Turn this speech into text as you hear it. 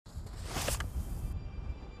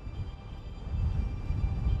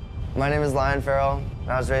My name is Lyon Farrell.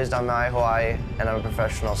 I was raised on Maui, Hawaii, and I'm a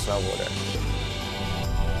professional snowboarder.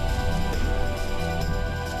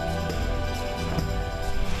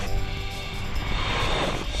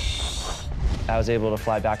 I was able to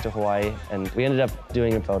fly back to Hawaii, and we ended up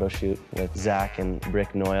doing a photo shoot with Zak and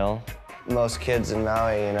Ric Noyle. Most kids in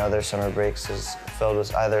Maui, their summer breaks is filled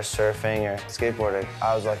with either surfing or skateboarding.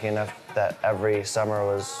 I was lucky enough that every summer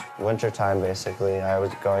was wintertime, basically. I was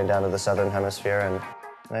going down to the southern hemisphere, and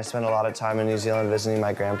I spent a lot of time in New Zealand visiting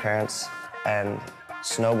my grandparents and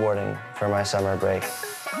snowboarding for my summer break.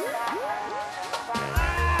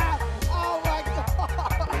 Oh my God!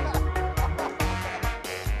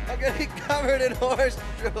 I'm getting covered in horse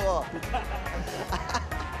drool.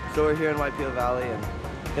 So we're here in Waipio Valley and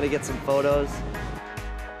gonna get some photos.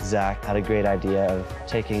 Zak had a great idea of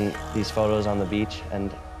taking these photos on the beach,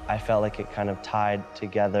 and I felt like it kind of tied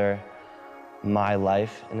together my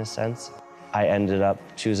life in a sense. I ended up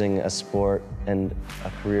choosing a sport and a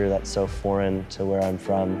career that's so foreign to where I'm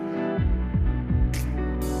from.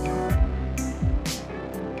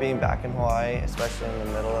 Being back in Hawaii, especially in the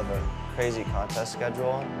middle of a crazy contest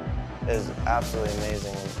schedule, is absolutely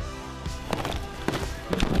amazing.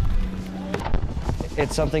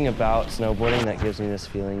 It's something about snowboarding that gives me this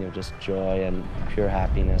feeling of just joy and pure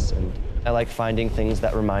happiness. And I like finding things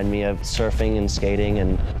that remind me of surfing and skating,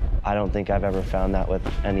 and I don't think I've ever found that with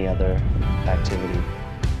any other activity.